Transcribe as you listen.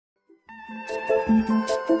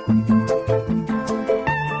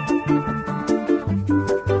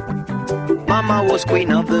Mama was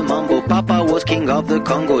queen of the mambo, Papa was king of the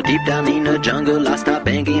Congo. Deep down in the jungle, I start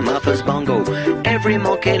banging my first bongo. Every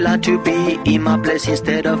monkey like to be in my place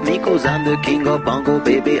instead of me, 'cause I'm the king of bongo,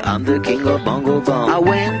 baby, I'm the king of bongo bong. I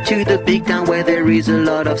went to the big town where there is a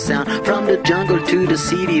lot of sound, from the jungle to the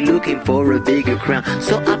city looking for a bigger crown.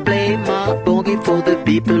 So I play my boogie for the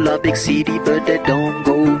people of big city, but they don't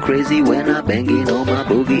go crazy when I'm banging on my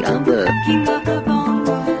boogie. I'm the king of the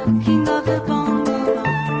bongo, king of the bongo.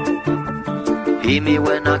 Hear me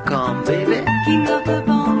when I come, baby. King of the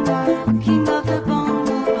bongo, king of the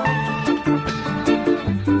bongo.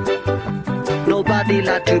 Nobody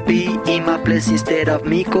like to be in my place instead of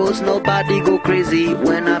me, 'cause nobody go crazy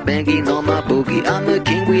when I'm banging on my boogie. I'm a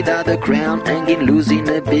king without a crown, hanging loose in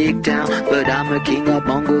a big town, but I'm a king of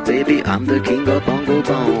bongo, baby, I'm the king of bongo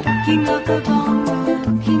bong. King of the bongo,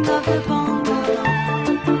 king of the bongo.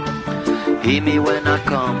 Hear me when I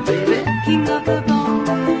come, baby. King of the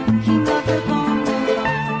bongo, king of the bongo.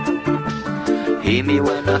 Hear me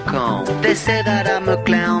when I come. They say that I'm a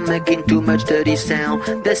clown, making too much dirty sound.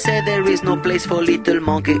 They say there is no place for little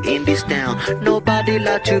monkey in this town. Nobody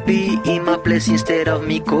like to be in my place instead of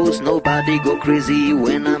me, 'cause nobody go crazy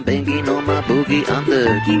when I'm banging on my boogie. I'm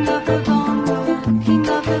the king of the bongo, king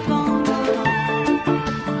of the bongo.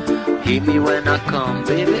 Hear me when I come,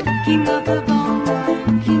 baby. King of the bongo,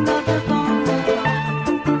 king of the bongo.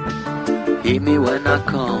 Hear me when I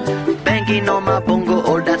come. Banging on my bongo,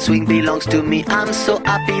 all that swing belongs to me. I'm so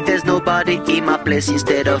happy there's nobody in my place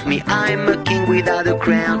instead of me. I'm a king without a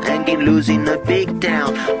crown, hanging loose in a big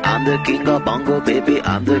town. I'm the king of bongo, baby,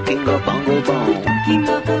 I'm the king of bongo bong. King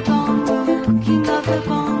of the bongo, king of the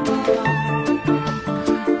bongo.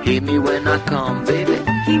 Hear me when I come, baby.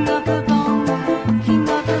 King of the bongo, king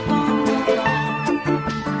of the bongo.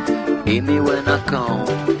 Hear me when I come.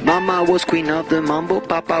 Mama was queen of the mambo,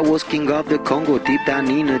 Papa was king of the Congo. Deep down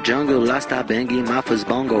in the jungle, I start banging my first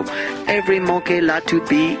bongo. Every monkey like to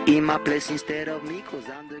be in my place instead of me, 'cause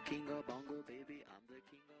I'm the king of bongo, baby.